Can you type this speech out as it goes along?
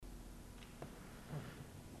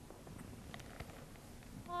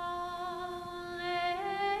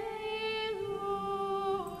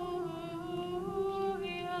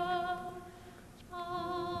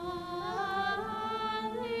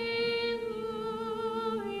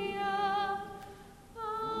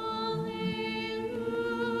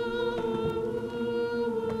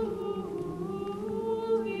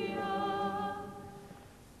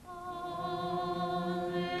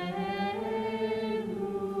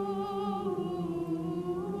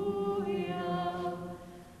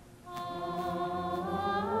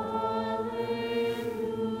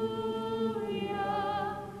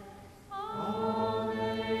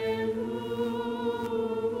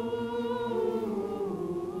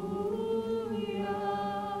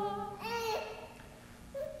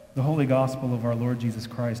The Holy Gospel of our Lord Jesus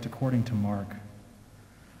Christ according to Mark.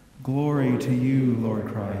 Glory to you,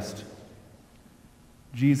 Lord Christ.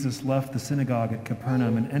 Jesus left the synagogue at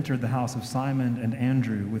Capernaum and entered the house of Simon and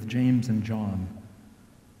Andrew with James and John.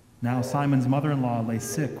 Now Simon's mother-in-law lay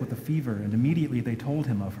sick with a fever, and immediately they told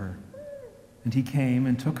him of her. And he came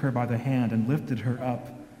and took her by the hand and lifted her up,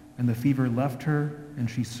 and the fever left her, and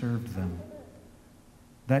she served them.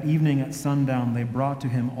 That evening at sundown they brought to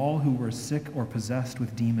him all who were sick or possessed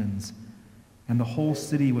with demons, and the whole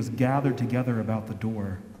city was gathered together about the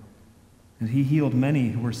door. And he healed many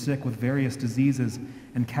who were sick with various diseases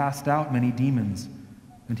and cast out many demons,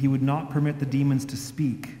 and he would not permit the demons to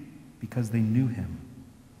speak because they knew him.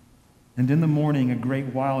 And in the morning, a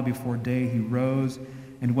great while before day, he rose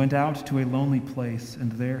and went out to a lonely place,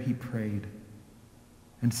 and there he prayed.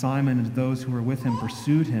 And Simon and those who were with him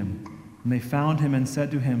pursued him, and they found him and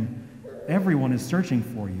said to him, "Everyone is searching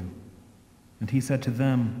for you." And he said to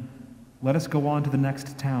them, "Let us go on to the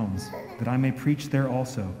next towns, that I may preach there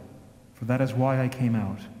also, for that is why I came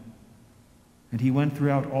out." And he went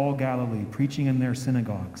throughout all Galilee, preaching in their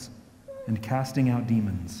synagogues and casting out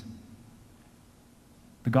demons.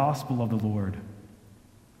 The Gospel of the Lord.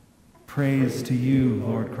 Praise to you,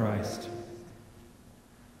 Lord Christ.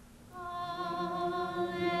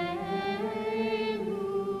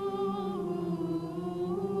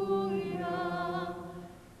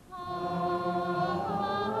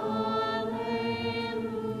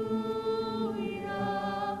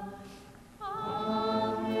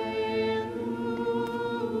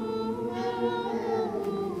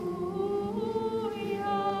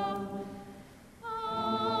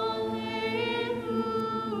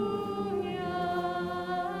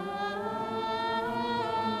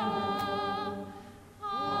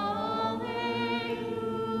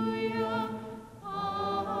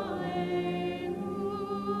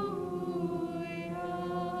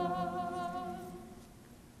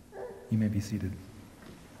 You may be seated.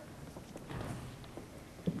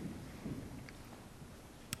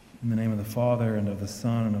 In the name of the Father, and of the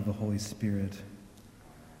Son, and of the Holy Spirit.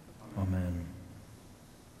 Amen.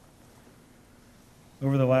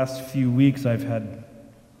 Over the last few weeks, I've had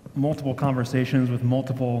multiple conversations with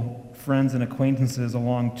multiple friends and acquaintances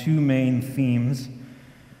along two main themes.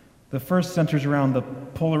 The first centers around the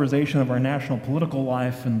polarization of our national political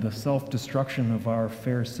life and the self-destruction of our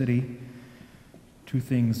fair city. Two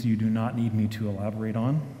things you do not need me to elaborate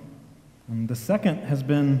on. And the second has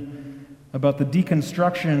been about the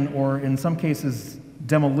deconstruction, or in some cases,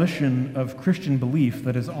 demolition of Christian belief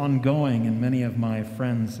that is ongoing in many of my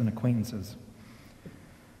friends and acquaintances.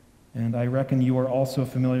 And I reckon you are also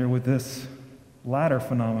familiar with this latter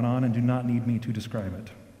phenomenon and do not need me to describe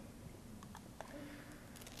it.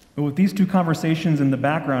 But with these two conversations in the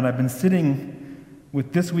background, I've been sitting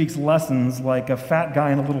with this week's lessons like a fat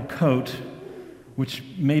guy in a little coat, which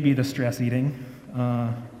may be the stress eating.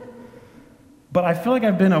 But I feel like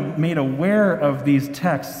I've been made aware of these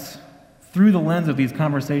texts through the lens of these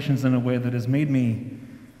conversations in a way that has made me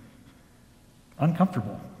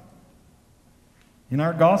uncomfortable. In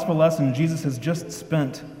our gospel lesson, Jesus has just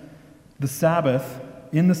spent the Sabbath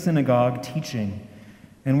in the synagogue teaching,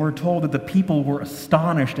 and we're told that the people were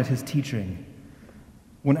astonished at his teaching,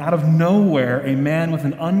 when out of nowhere a man with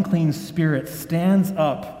an unclean spirit stands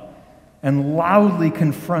up and loudly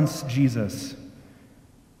confronts Jesus.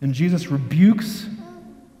 And Jesus rebukes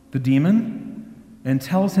the demon and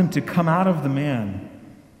tells him to come out of the man.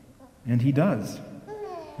 And he does.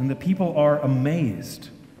 And the people are amazed.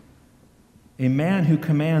 A man who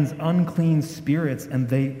commands unclean spirits and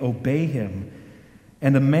they obey him.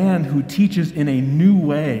 And a man who teaches in a new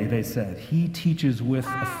way, they said. He teaches with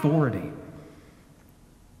authority.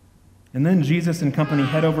 And then Jesus and company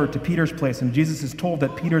head over to Peter's place, and Jesus is told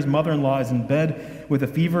that Peter's mother-in-law is in bed with a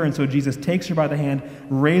fever, and so Jesus takes her by the hand,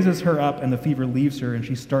 raises her up, and the fever leaves her, and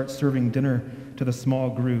she starts serving dinner to the small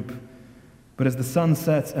group. But as the sun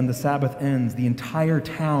sets and the Sabbath ends, the entire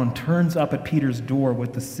town turns up at Peter's door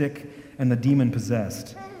with the sick and the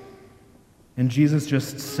demon-possessed. And Jesus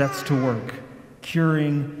just sets to work,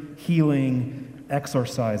 curing, healing,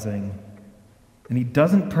 exorcising. And he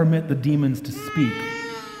doesn't permit the demons to speak,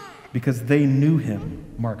 because they knew him,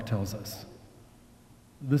 Mark tells us.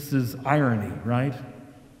 This is irony, right?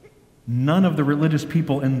 None of the religious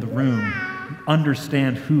people in the room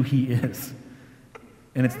understand who he is,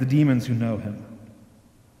 and it's the demons who know him.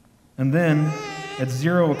 And then, at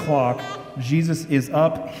 0 o'clock, Jesus is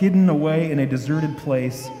up, hidden away in a deserted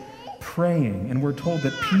place, praying, and we're told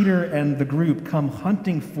that Peter and the group come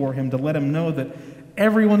hunting for him to let him know that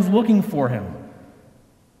everyone's looking for him.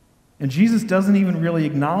 And Jesus doesn't even really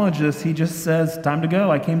acknowledge this. He just says, "Time to go.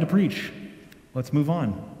 I came to preach. Let's move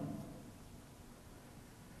on."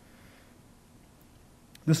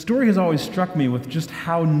 The story has always struck me with just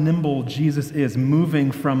how nimble Jesus is,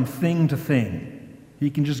 moving from thing to thing. He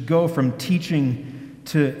can just go from teaching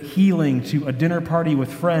to healing to a dinner party with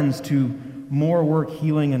friends to more work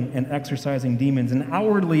healing and exorcising demons. And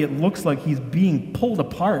outwardly, it looks like he's being pulled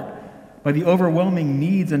apart by the overwhelming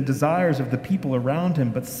needs and desires of the people around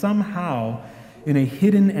him. But somehow, in a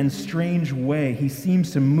hidden and strange way, he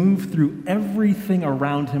seems to move through everything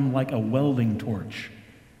around him like a welding torch,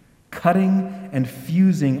 cutting and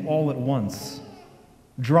fusing all at once,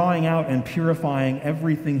 drawing out and purifying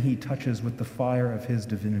everything he touches with the fire of his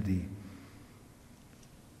divinity.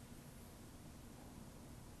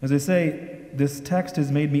 As I say, this text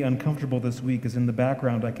has made me uncomfortable this week, as in the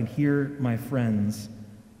background I can hear my friends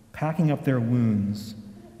packing up their wounds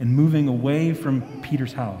and moving away from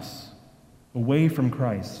Peter's house, away from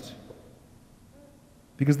Christ.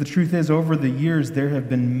 Because the truth is, over the years, there have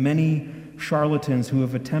been many charlatans who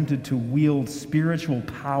have attempted to wield spiritual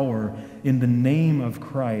power in the name of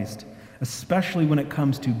Christ, especially when it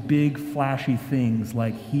comes to big, flashy things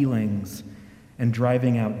like healings and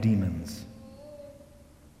driving out demons.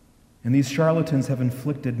 And these charlatans have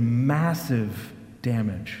inflicted massive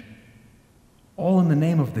damage, all in the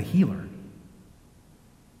name of the healer.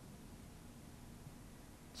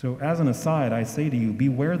 So, as an aside, I say to you,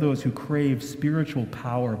 beware those who crave spiritual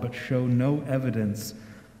power but show no evidence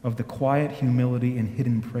of the quiet humility and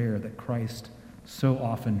hidden prayer that Christ so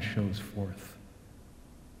often shows forth.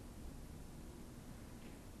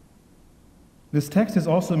 This text has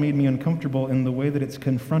also made me uncomfortable in the way that it's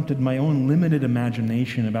confronted my own limited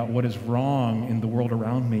imagination about what is wrong in the world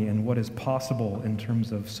around me and what is possible in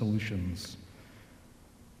terms of solutions.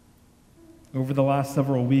 Over the last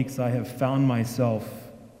several weeks, I have found myself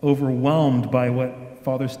overwhelmed by what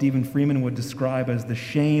Father Stephen Freeman would describe as the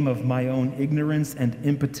shame of my own ignorance and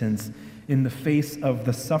impotence in the face of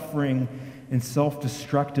the suffering and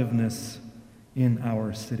self-destructiveness in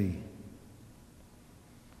our city.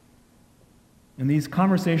 And these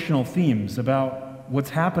conversational themes about what's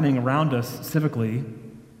happening around us civically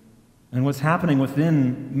and what's happening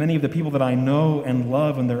within many of the people that I know and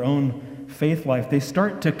love in their own faith life, they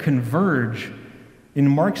start to converge in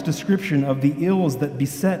Mark's description of the ills that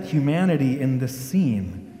beset humanity in this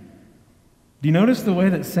scene. Do you notice the way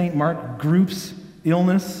that St. Mark groups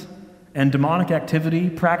illness and demonic activity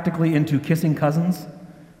practically into kissing cousins?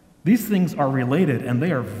 These things are related, and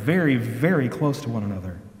they are very, very close to one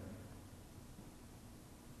another.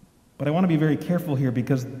 But I want to be very careful here,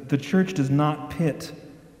 because the church does not pit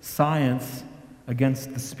science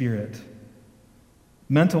against the spirit.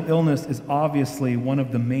 Mental illness is obviously one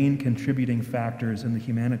of the main contributing factors in the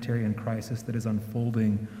humanitarian crisis that is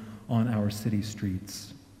unfolding on our city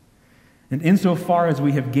streets. And insofar as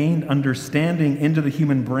we have gained understanding into the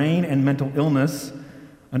human brain and mental illness,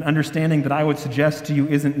 an understanding that I would suggest to you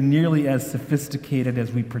isn't nearly as sophisticated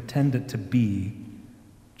as we pretend it to be,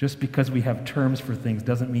 just because we have terms for things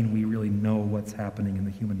doesn't mean we really know what's happening in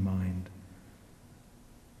the human mind.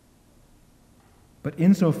 But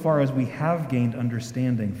insofar as we have gained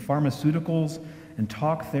understanding, pharmaceuticals and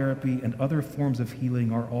talk therapy and other forms of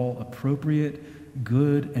healing are all appropriate,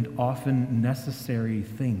 good, and often necessary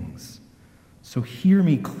things. So hear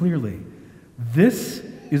me clearly. This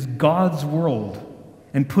is God's world,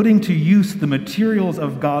 and putting to use the materials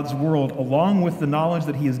of God's world along with the knowledge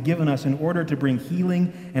that He has given us in order to bring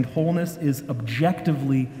healing and wholeness is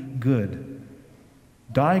objectively good.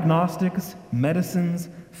 Diagnostics, medicines,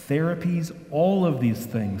 therapies, all of these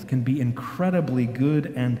things can be incredibly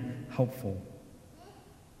good and helpful.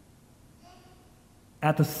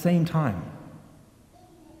 At the same time,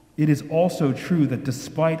 it is also true that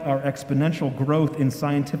despite our exponential growth in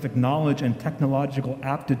scientific knowledge and technological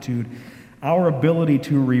aptitude, our ability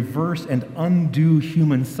to reverse and undo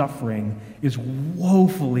human suffering is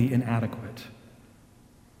woefully inadequate.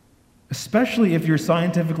 Especially if you're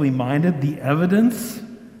scientifically minded, the evidence,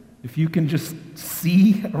 if you can just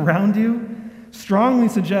see around you, strongly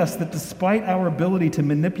suggests that despite our ability to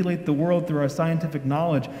manipulate the world through our scientific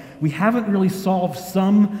knowledge, we haven't really solved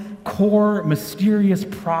some core, mysterious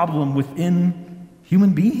problem within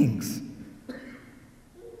human beings.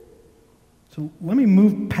 So let me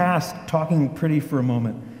move past talking pretty for a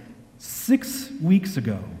moment. 6 weeks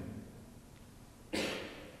ago,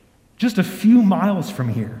 just a few miles from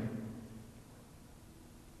here,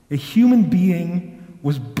 a human being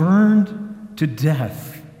was burned to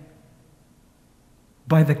death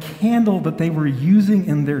by the candle that they were using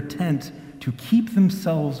in their tent to keep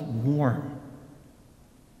themselves warm.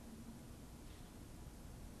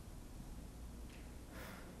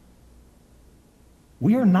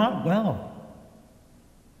 We are not well.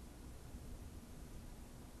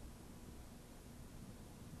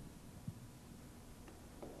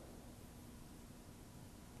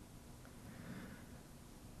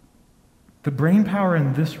 The brain power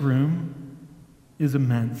in this room is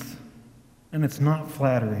immense, and it's not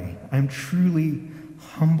flattery. I'm truly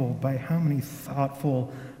humbled by how many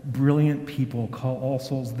thoughtful, brilliant people call All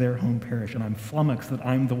Souls their home parish, and I'm flummoxed that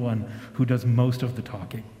I'm the one who does most of the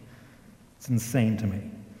talking. It's insane to me.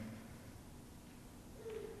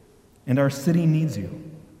 And our city needs you.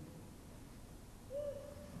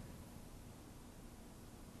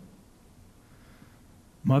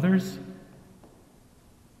 Mothers,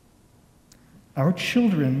 our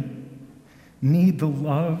children need the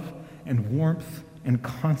love and warmth and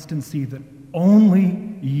constancy that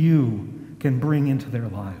only you can bring into their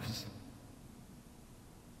lives.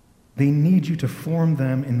 They need you to form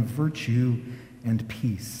them in virtue and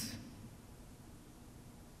peace.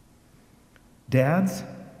 Dads,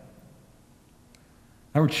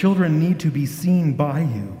 our children need to be seen by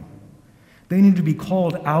you. They need to be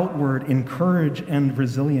called outward in courage and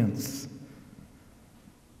resilience.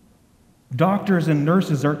 Doctors and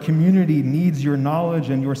nurses, our community needs your knowledge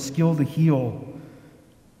and your skill to heal.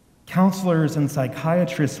 Counselors and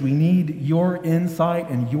psychiatrists, we need your insight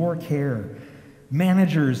and your care.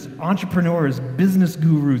 Managers, entrepreneurs, business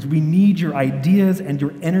gurus, we need your ideas and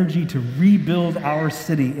your energy to rebuild our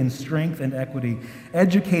city in strength and equity.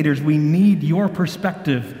 Educators, we need your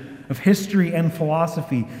perspective of history and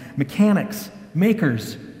philosophy. Mechanics,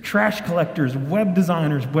 makers, trash collectors, web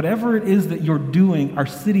designers, whatever it is that you're doing, our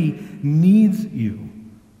city needs you.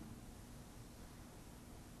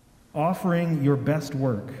 Offering your best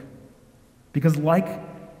work. Because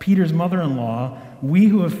like Peter's mother-in-law, we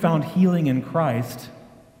who have found healing in Christ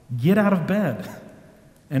get out of bed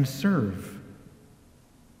and serve.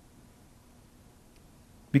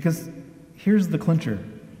 Because here's the clincher.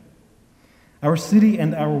 Our city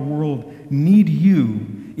and our world need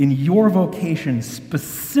you in your vocation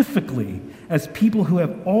specifically as people who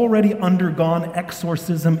have already undergone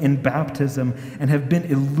exorcism in baptism and have been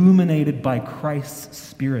illuminated by Christ's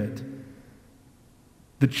Spirit.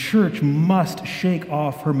 The church must shake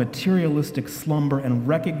off her materialistic slumber and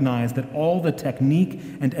recognize that all the technique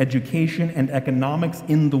and education and economics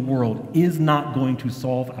in the world is not going to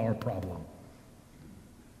solve our problem.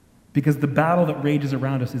 Because the battle that rages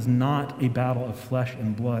around us is not a battle of flesh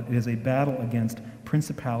and blood. It is a battle against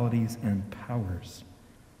principalities and powers.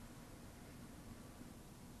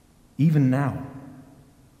 Even now,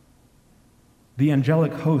 the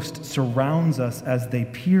angelic host surrounds us as they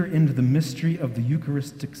peer into the mystery of the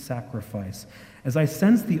Eucharistic sacrifice. As I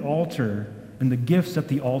sense the altar and the gifts at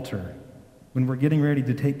the altar when we're getting ready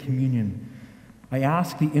to take communion, I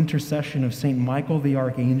ask the intercession of St. Michael the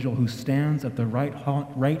Archangel, who stands at the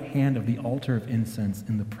right hand of the altar of incense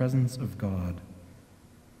in the presence of God.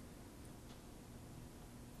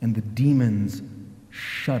 And the demons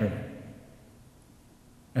shudder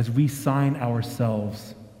as we sign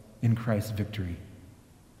ourselves in Christ's victory.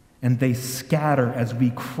 And they scatter as we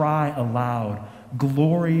cry aloud,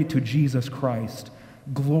 "Glory to Jesus Christ,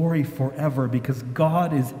 glory forever," because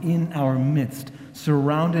God is in our midst,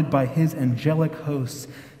 surrounded by his angelic hosts,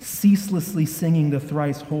 ceaselessly singing the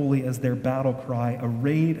thrice holy as their battle cry,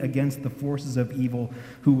 arrayed against the forces of evil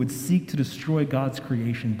who would seek to destroy God's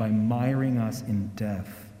creation by miring us in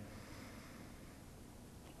death.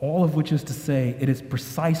 All of which is to say, it is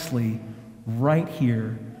precisely right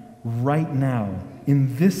here, right now,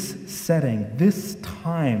 in this setting, this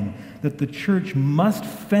time, that the church must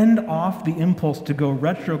fend off the impulse to go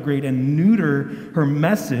retrograde and neuter her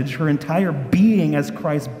message, her entire being as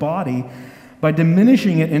Christ's body, by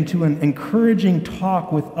diminishing it into an encouraging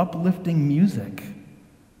talk with uplifting music.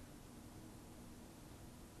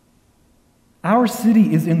 Our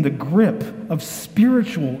city is in the grip of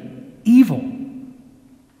spiritual evil.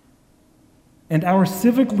 And our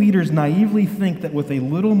civic leaders naively think that with a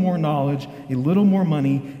little more knowledge, a little more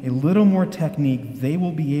money, a little more technique, they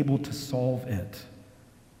will be able to solve it.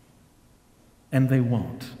 And they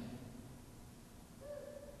won't.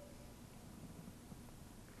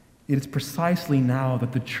 It is precisely now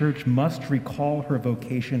that the church must recall her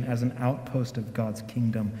vocation as an outpost of God's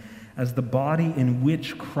kingdom, as the body in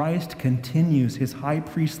which Christ continues his high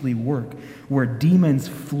priestly work, where demons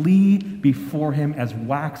flee before him as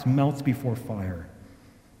wax melts before fire.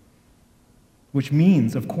 Which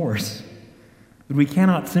means, of course, that we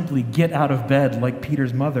cannot simply get out of bed like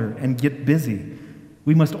Peter's mother and get busy.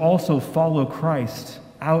 We must also follow Christ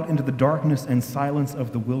out into the darkness and silence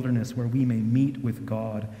of the wilderness, where we may meet with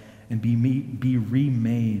God and be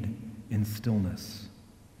remade in stillness.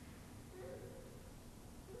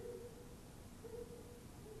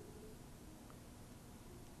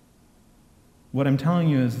 What I'm telling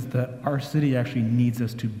you is that our city actually needs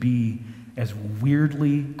us to be as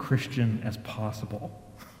weirdly Christian as possible.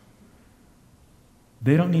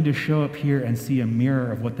 They don't need to show up here and see a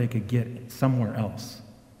mirror of what they could get somewhere else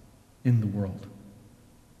in the world.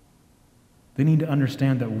 They need to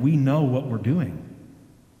understand that we know what we're doing,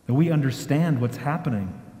 that we understand what's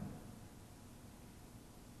happening.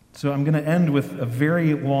 So I'm going to end with a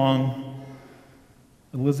very long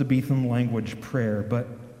Elizabethan language prayer, but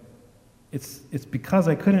it's because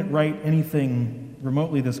I couldn't write anything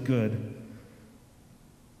remotely this good.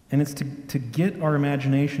 And it's to get our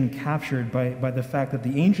imagination captured by the fact that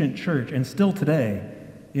the ancient church, and still today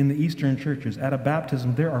in the Eastern churches, at a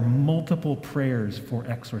baptism, there are multiple prayers for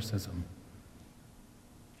exorcism.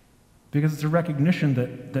 Because it's a recognition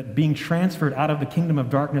that being transferred out of the kingdom of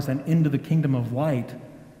darkness and into the kingdom of light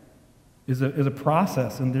is a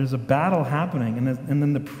process, and there's a battle happening. And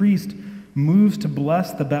then the priest moves to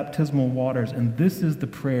bless the baptismal waters, and this is the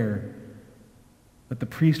prayer that the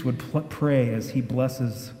priest would pray as he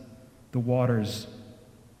blesses the waters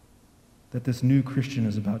that this new Christian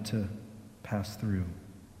is about to pass through.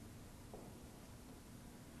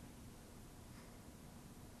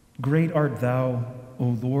 Great art thou,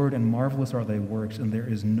 O Lord, and marvelous are thy works, and there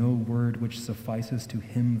is no word which suffices to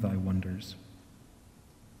hymn thy wonders.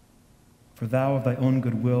 For thou of thy own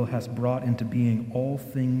good will hast brought into being all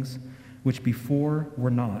things which before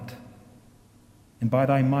were not. And by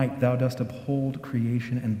thy might thou dost uphold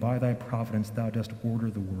creation, and by thy providence thou dost order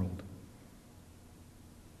the world.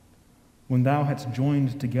 When thou hadst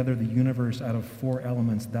joined together the universe out of 4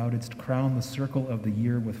 elements, thou didst crown the circle of the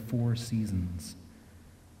year with 4 seasons.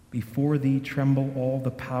 Before thee tremble all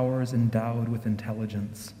the powers endowed with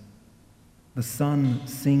intelligence. The sun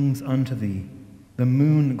sings unto thee, the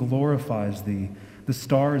moon glorifies thee, the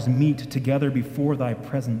stars meet together before thy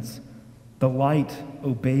presence, the light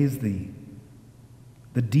obeys thee,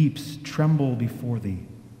 the deeps tremble before thee.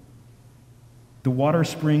 The water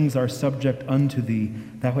springs are subject unto thee.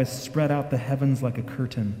 Thou hast spread out the heavens like a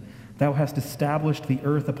curtain. Thou hast established the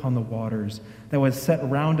earth upon the waters. Thou hast set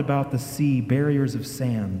round about the sea barriers of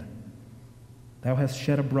sand. Thou hast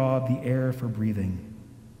shed abroad the air for breathing.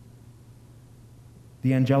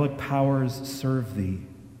 The angelic powers serve thee.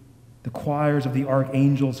 The choirs of the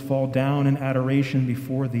archangels fall down in adoration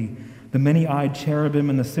before thee. The many-eyed cherubim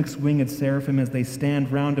and the 6-winged seraphim, as they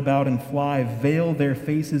stand round about and fly, veil their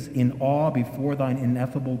faces in awe before thine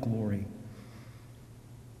ineffable glory.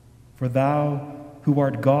 For thou, who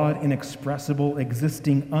art God inexpressible,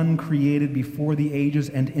 existing uncreated before the ages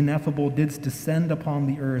and ineffable, didst descend upon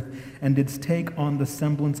the earth and didst take on the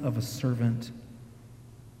semblance of a servant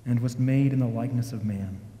and wast made in the likeness of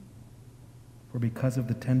man. For because of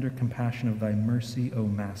the tender compassion of thy mercy, O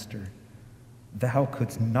Master, thou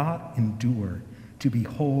couldst not endure to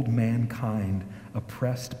behold mankind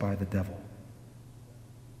oppressed by the devil.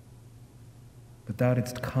 But thou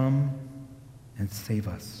didst come and save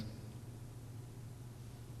us.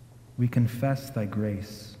 We confess thy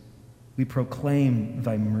grace. We proclaim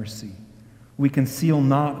thy mercy. We conceal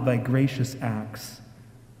not thy gracious acts.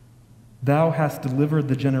 Thou hast delivered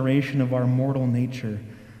the generation of our mortal nature.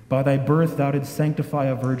 By thy birth thou didst sanctify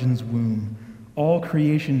a virgin's womb. All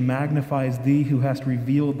creation magnifies thee who hast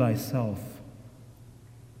revealed thyself.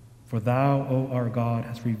 For thou, O our God,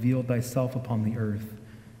 hast revealed thyself upon the earth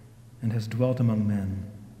and hast dwelt among men.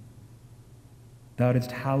 Thou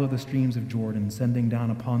didst hallow the streams of Jordan, sending down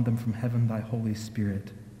upon them from heaven thy Holy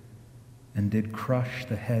Spirit, and did crush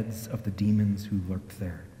the heads of the demons who lurked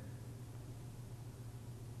there.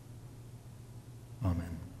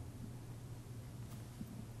 Amen.